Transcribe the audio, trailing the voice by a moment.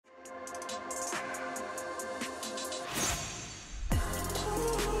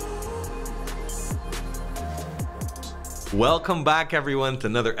Welcome back, everyone, to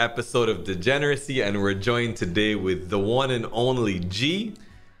another episode of Degeneracy, and we're joined today with the one and only G.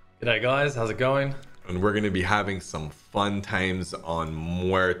 G'day guys, how's it going? And we're going to be having some fun times on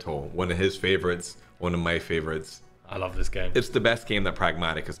Muerto, one of his favorites, one of my favorites. I love this game. It's the best game that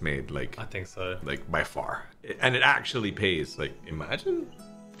Pragmatic has made, like I think so. Like by far. And it actually pays. Like, imagine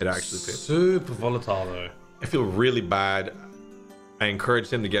it actually pays. Super volatile though. I feel really bad. I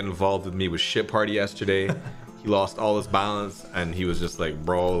encouraged him to get involved with me with Shit Party yesterday. He lost all his balance and he was just like,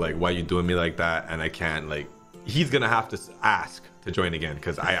 bro, like, why you doing me like that? And I can't, like, he's gonna have to ask to join again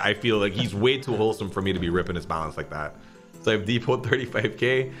because I feel like he's way too wholesome for me to be ripping his balance like that. So I've depoted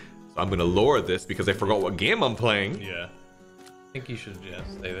 35k, so I'm gonna lower this because I forgot what game I'm playing. Yeah, I think you should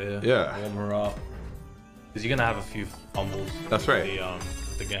stay there. Yeah, warm her up because you're gonna have a few fumbles. That's right.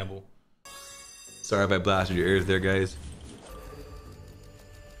 With the gamble. Sorry if I blasted your ears there, guys.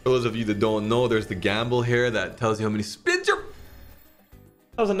 For those of you that don't know, there's the gamble here that tells you how many spins you're...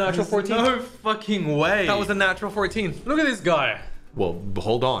 That was a natural 14. No fucking way. That was a natural 14. Look at this guy. Well,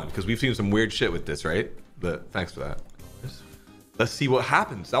 hold on, because we've seen some weird shit with this, right? But thanks for that. Let's see what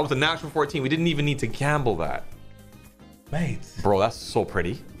happens. That was a natural 14. We didn't even need to gamble that. Mate. Bro, that's so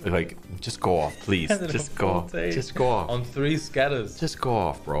pretty. Like, just go off, please. Just go off. Just go off. On 3 scatters. Just go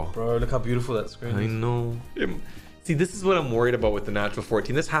off, bro. Bro, look how beautiful that screen is. I know. See, this is what I'm worried about with the natural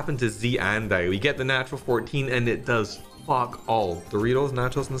 14. This happened to Z and I. We get the natural 14 and it does fuck all. Doritos,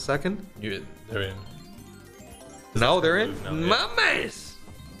 nachos in the second. They're in. Now they're in? Now, Mames!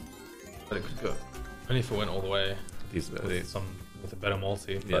 But it could go. Only if it went all the way. These With a better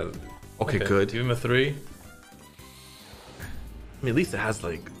multi. Yeah. But, Okay, good. Give him a 3. I mean, at least it has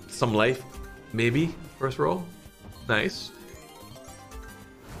like some life. Maybe. First roll. Nice.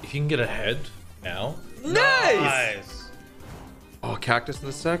 If you can get ahead now. Nice! Oh, cactus in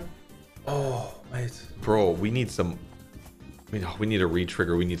a sec. Oh, mate. Bro, we need some... we need a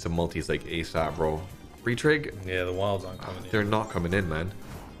re-trigger. We need some multis like ASAP, bro. Re-trig? Yeah, the wilds aren't coming in. They're not coming in, man.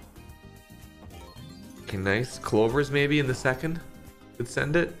 Okay, nice. Clovers maybe in the second. Could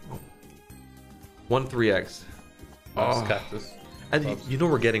send it. 1-3x. Nice cactus. And you know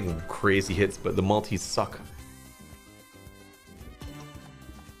we're getting crazy hits, but the multis suck.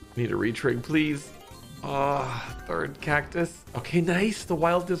 Need a retrig, please. Third cactus. Okay, nice. The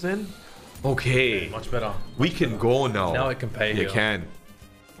wild is in. Okay. Much better. We can go now. Now it can pay. You can.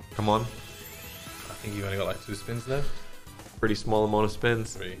 Come on. I think you only got like 2 spins left. Pretty small amount of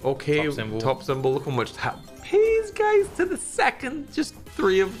spins. 3. Okay, top symbol. Look how much that pays, guys, to the second. Just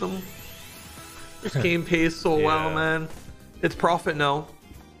 3 of them. This game pays so well, man. It's profit now.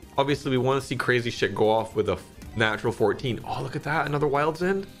 Obviously, we want to see crazy shit go off with a natural 14. Oh, look at that. Another wild's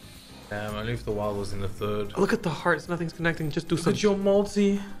end. Damn, only if the wild was in the 3rd. Look at the hearts. Nothing's connecting. Just do something. Look at your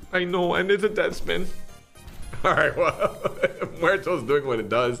multi. I know, and it's a dead spin. All right, well, Muerto's doing what it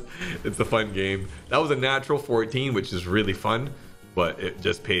does. It's a fun game. That was a natural 14, which is really fun, but it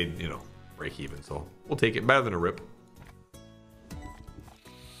just paid, you know, break even. So we'll take it. Better than a rip.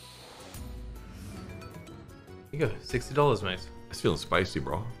 You go $60, mate. It's feeling spicy,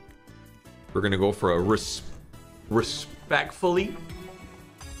 bro. We're gonna go for a respectfully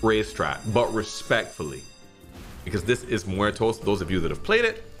raise strat, but respectfully, because this is Muertos. Those of you that have played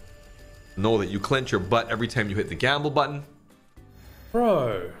it know that you clench your butt every time you hit the gamble button.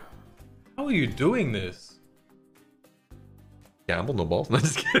 Bro, how are you doing this? Gamble, no balls. No,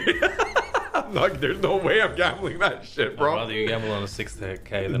 just kidding. There's no way I'm gambling that shit, bro. I'd rather you gamble on a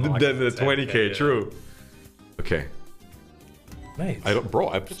 6k than the 20k. Yeah. True. Okay. Mate,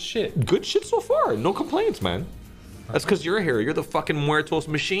 Good shit. Good shit so far. No complaints, man. That's because you're here. You're the fucking Muertos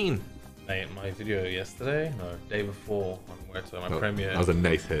machine. Mate, my video yesterday, no, day before on Muerto, my premiere. That was a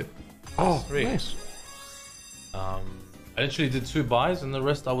nice hit. Oh, nice. I literally did 2 buys and the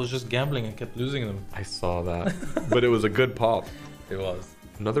rest I was just gambling and kept losing them. I saw that. But it was a good pop. It was.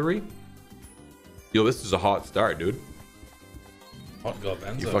 Another re? Yo, this is a hot start, dude. Hot God,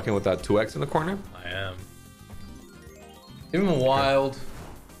 Benzo. You fucking with that 2x in the corner? I am. Give him a wild.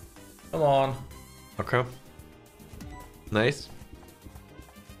 Come on. Okay. Nice.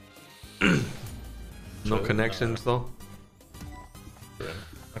 No connections though.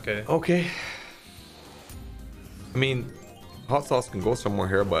 Okay. Okay. I mean, hot sauce can go somewhere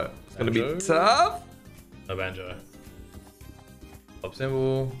here, but it's gonna be tough. No banjo. Top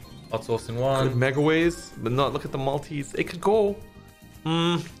symbol. Hot sauce in 1. Megaways, but not. Look at the multis. It could go.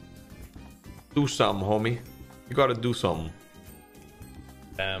 Do something, homie. You gotta do something.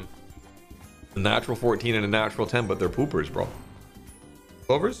 Damn. A natural 14 and a natural 10, but they're poopers, bro.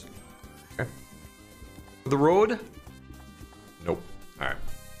 Clovers? Okay. For the road? Nope. All right.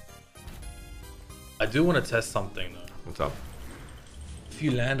 I do want to test something though. What's up? If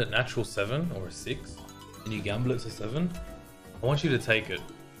you land a natural 7 or a 6 and you gamble it to 7, I want you to take it.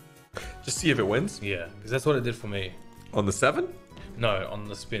 Just see if it wins. Yeah, because that's what it did for me. On the 7? No, on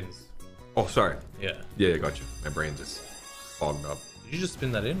the spins. Oh, sorry. Yeah. Yeah, got you. My brain just fogged up. Did you just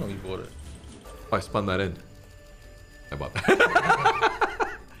spin that in or you bought it? Oh, I spun that in. I bought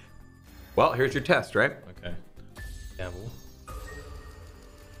that. Well, here's your test, right? Okay. Gamble.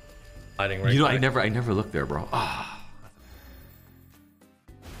 Hiding right. You know, I never looked there, bro. Ah.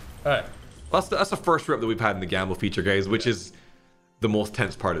 Alright. Well, that's the first rip that we've had in the gamble feature, guys, which is the most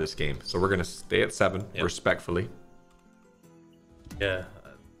tense part of this game. So we're gonna stay at 7 respectfully. Yeah,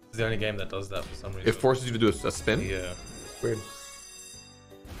 it's the only game that does that for some reason. It forces you to do a spin. Yeah. Weird.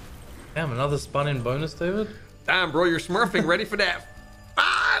 Damn, another spun in bonus, David. Damn, bro, you're smurfing. Ready for that?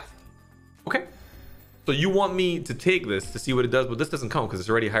 5. Okay. So you want me to take this to see what it does, but this doesn't count because it's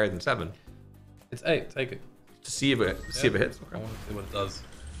already higher than 7. It's 8. Take it. To see if it hits. Okay. I want to see what it does.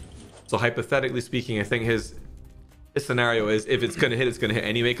 So hypothetically speaking, I think his scenario is if it's gonna hit, it's gonna hit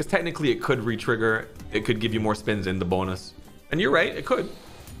anyway. Because technically, it could re-trigger. It could give you more spins in the bonus. And you're right, it could.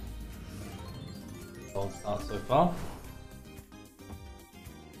 Well start so far.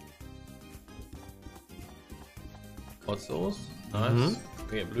 Hot sauce. Nice.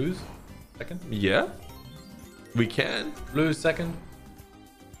 We get blues. Second. Yeah. We can. Blues second.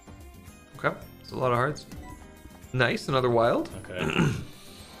 Okay. It's a lot of hearts. Nice. Another wild. Okay.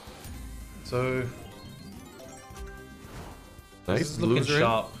 So. Nice. This is looking Blues are in.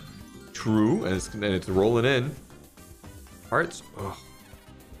 sharp. True. And it's rolling in. Hearts. Oh.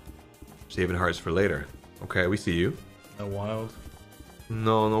 Saving hearts for later. Okay, we see you. No wild.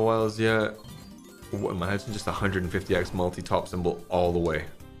 No wilds yet. What, imagine just 150x multi-top symbol all the way.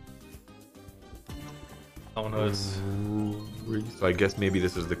 Oh no, it's... So I guess maybe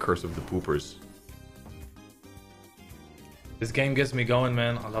this is the curse of the poopers. This game gets me going,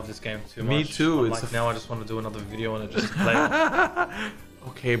 man. I love this game too much. Me too. I'm like, now I just want to do another video on it, just play it.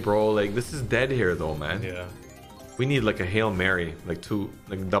 Okay, bro. Like, this is dead here, though, man. Yeah. We need, like, a Hail Mary. Like,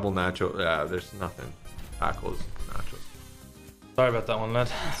 double nacho. There's nothing. Tacos, nachos. Sorry about that one, lad.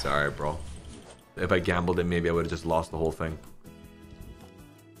 Sorry, bro. If I gambled it, maybe I would have just lost the whole thing.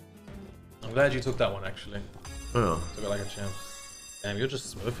 I'm glad you took that one, actually. Oh. Took it like a champ. Damn, you're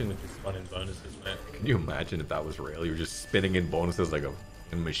just smurfing with these fun in bonuses, man. Can you imagine if that was real? You were just spinning in bonuses like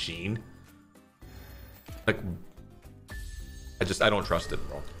a machine? Like, I don't trust it,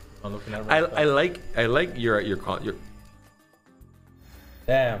 bro. I'm looking at it I like your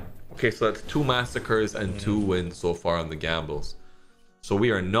Damn. okay, so that's 2 massacres and 2 wins so far on the gambles. So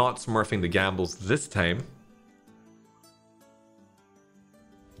we are not smurfing the gambles this time.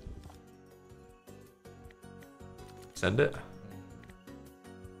 Send it.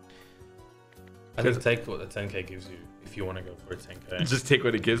 I think take what the 10k gives you if you want to go for a 10k. Just take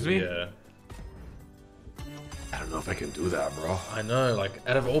what it gives me? Yeah. I don't know if I can do that, bro. I know, like,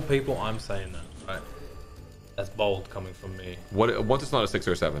 out of all people, I'm saying that, right? That's bold coming from me. What? Once it's not a 6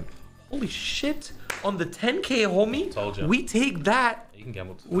 or a 7. Holy shit! On the 10k, homie. Told you. We take that. You can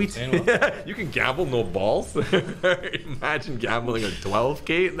gamble. You can gamble no balls. Imagine gambling on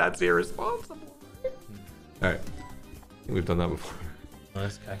 12k. That's irresponsible. All right. I think we've done that before.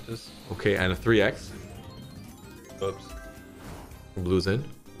 Nice cactus. Okay, and a 3x. Oops. Blues in.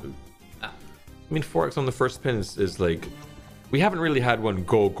 I mean, 4x on the first spin is like... We haven't really had one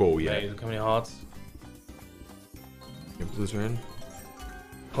go yet. Hey, look how many hearts. Okay, blues are in.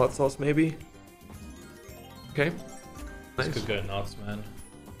 Hot sauce, maybe? Okay. This Nice. could go nuts, man.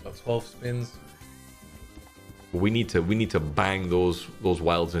 Got 12 spins. We need to bang those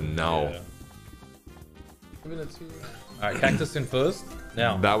wilds in now. Yeah. Alright, cactus in first.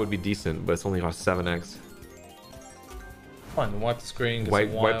 Now. That would be decent, but it's only got 7x. Fine, wipe the screen. Get Wipe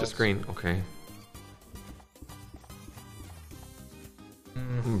some the wilds. screen. Okay.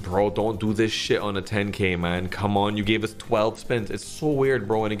 Bro, don't do this shit on a 10k, man. Come on, you gave us 12 spins. It's so weird,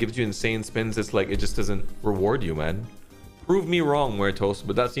 bro, and it gives you insane spins. It's like it just doesn't reward you, man. Prove me wrong, Muertos,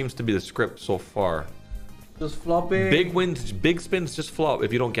 but that seems to be the script so far. Just flopping. Big wins, big spins just flop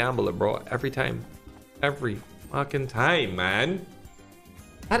if you don't gamble it, bro. Every time. Every fucking time, man.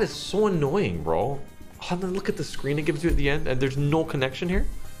 That is so annoying, bro. Oh, and then look at the screen it gives you at the end, and there's no connection here.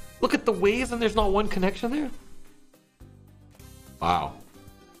 Look at the waves, and there's not one connection there. Wow.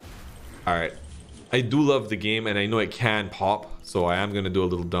 All right. I do love the game, and I know it can pop, so I am going to do a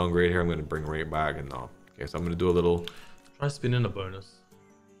little downgrade here. I'm going to bring rate back, and no. Okay, so I'm going to do a little... Try spin in a bonus.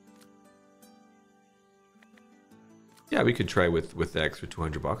 Yeah, we could try with the extra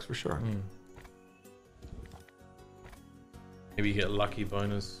 $200 for sure. Maybe you get a lucky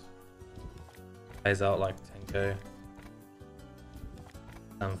bonus. Pays out like 10k.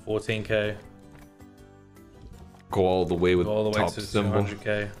 And 14k. Go all the way with All the way top to symbol.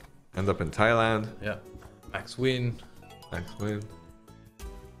 200k. End up in Thailand. Yeah. Max win. Next win.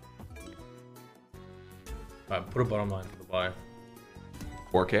 Alright, put a bottom line for the buy.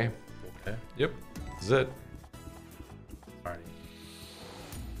 4K. Okay. Yep. This is it. Alrighty.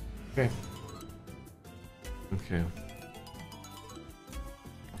 Okay. Okay.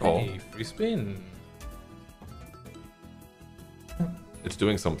 Oh, Hey, free spin. it's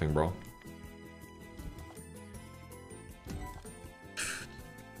doing something, bro.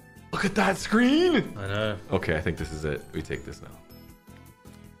 Look at that screen. I know. Okay, I think this is it. We take this now.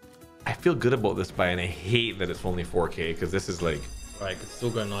 I feel good about this buy, and I hate that it's only 4K because this is like. Right, could still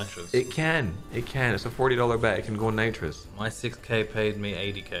go nitrous. It can. It can. It's a $40 bet. It can go nitrous. My 6k paid me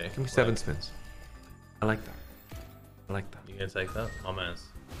 80k. Give me 7 spins. I like that. I like that. You gonna take that? Oh man.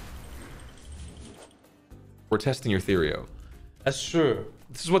 We're testing your theory out. That's true.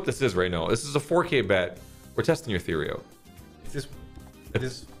 This is what this is right now. This is a 4K bet. We're testing your theory out. If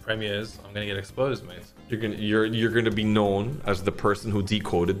this premieres, I'm gonna get exposed, mate. You're gonna be known as the person who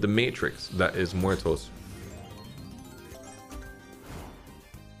decoded the Matrix that is Muertos.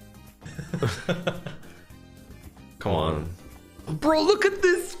 Come on. Bro, look at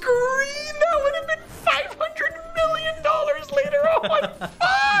this screen! That would have been $500 million later on!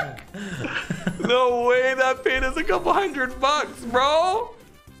 Fuck! No way, that paid us a couple $100, bro!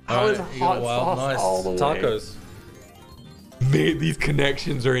 How is hot sauce all the way? Tacos. Mate, these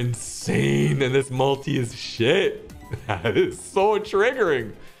connections are insane, and this multi is shit. That is so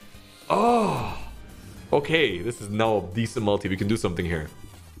triggering. Oh, okay. This is now a decent multi. We can do something here.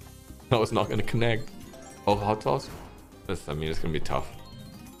 No, it's not going to connect. Oh, hot sauce? I mean, it's going to be tough.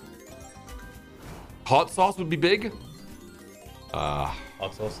 Hot sauce would be big. Hot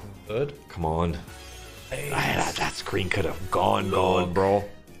sauce in third. Come on. That screen could have gone, bro.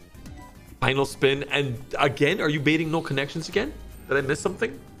 Final spin, and again, are you baiting no connections again? Did I miss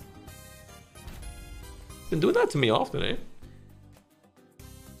something? Been doing that to me often, eh?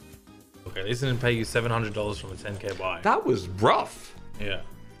 Okay, this didn't pay you $700 from a 10k buy. That was rough. Yeah.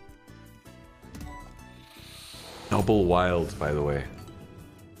 Double wilds, by the way.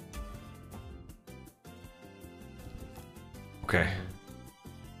 Okay.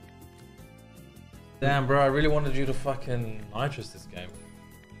 Damn, bro, I really wanted you to fucking nitrous this game.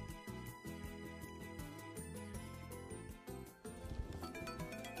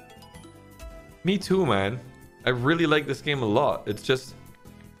 Me too, man. I really like this game a lot. It's just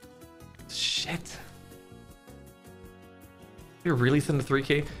shit. You're really sending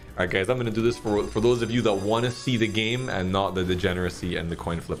 3K? Alright guys, I'm gonna do this for those of you that want to see the game and not the degeneracy and the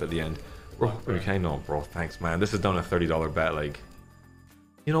coin flip at the end. Bro, okay, no, bro, thanks, man. This is down a $30 bet. Like,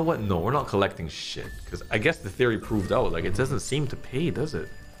 you know what? No, we're not collecting shit. Because I guess the theory proved out. Like, it doesn't seem to pay, does it?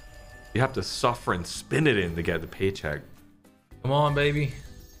 You have to suffer and spin it in to get the paycheck. Come on, baby.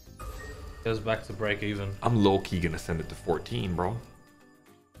 Goes back to break even. I'm low-key gonna send it to 14, bro.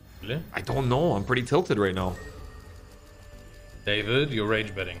 Really? I don't know. I'm pretty tilted right now. David, you're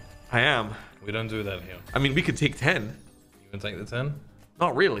rage betting. I am. We don't do that here. I mean, we could take 10. You want to take the 10?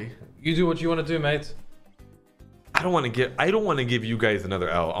 Not really. You do what you want to do, mate. I don't want to give you guys another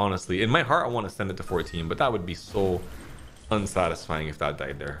L, honestly. In my heart, I want to send it to 14, but that would be so unsatisfying if that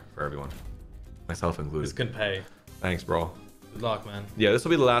died there for everyone. Myself included. This can pay. Thanks, bro. Good luck, man. Yeah, this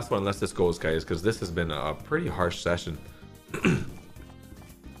will be the last one unless this goes, guys, because this has been a pretty harsh session.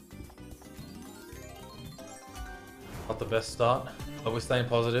 Not the best start, but we're staying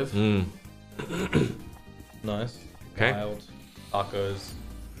positive. Nice. Okay. Wild. Tacos.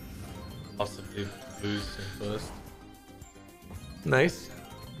 Possibly blues in first. Nice.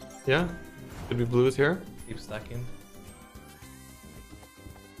 Yeah. Could be blues here. Keep stacking.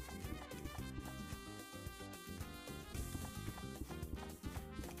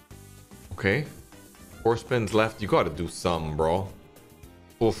 Okay. 4 spins left. You got to do something, bro.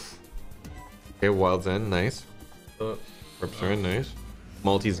 Oof. Okay, Wild's in. Nice. Rips are in. Nice.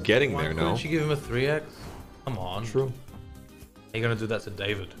 Multi's getting there now. Couldn't you give him a 3x? Come on. True. Are you going to do that to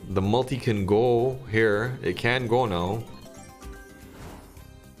David? The multi can go here. It can go now.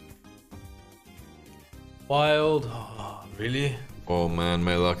 Wild. Oh, really? Oh man,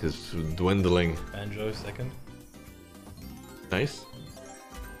 my luck is dwindling. Banjo second. Nice.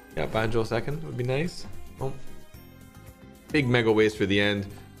 Yeah, Banjo second would be nice. Oh. Big mega waste for the end.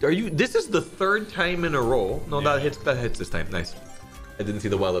 Are you? This is the 3rd time in a row. No, Yeah. that hits this time. Nice. I didn't see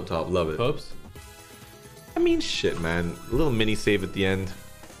the well up top. Love it. Popes? I mean, shit, man. A little mini save at the end,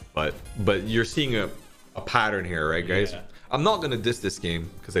 but you're seeing a pattern here, right, guys? Yeah. I'm not gonna diss this game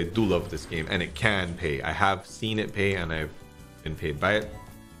because I do love this game and it can pay. I have seen it pay and I've been paid by it.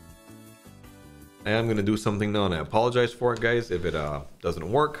 I am gonna do something now, and I apologize for it, guys, if it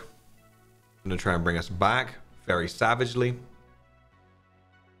doesn't work. I'm gonna try and bring us back very savagely.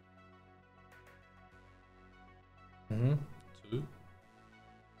 Mm-hmm. 2.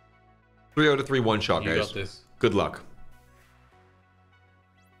 3 out of 3 one shot, You guys. got this. Good luck.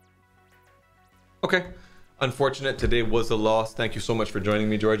 Okay. Unfortunate. Today was a loss. Thank you so much for joining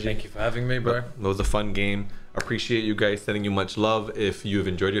me, Georgie. Thank you for having me, bro. That was a fun game. Appreciate you guys. Sending you much love. If you've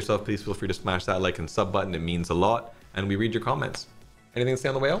enjoyed yourself, please feel free to smash that like and sub button. It means a lot. And we read your comments. Anything to say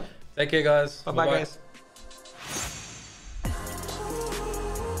on the way out? Take care, guys. Bye-bye, guys.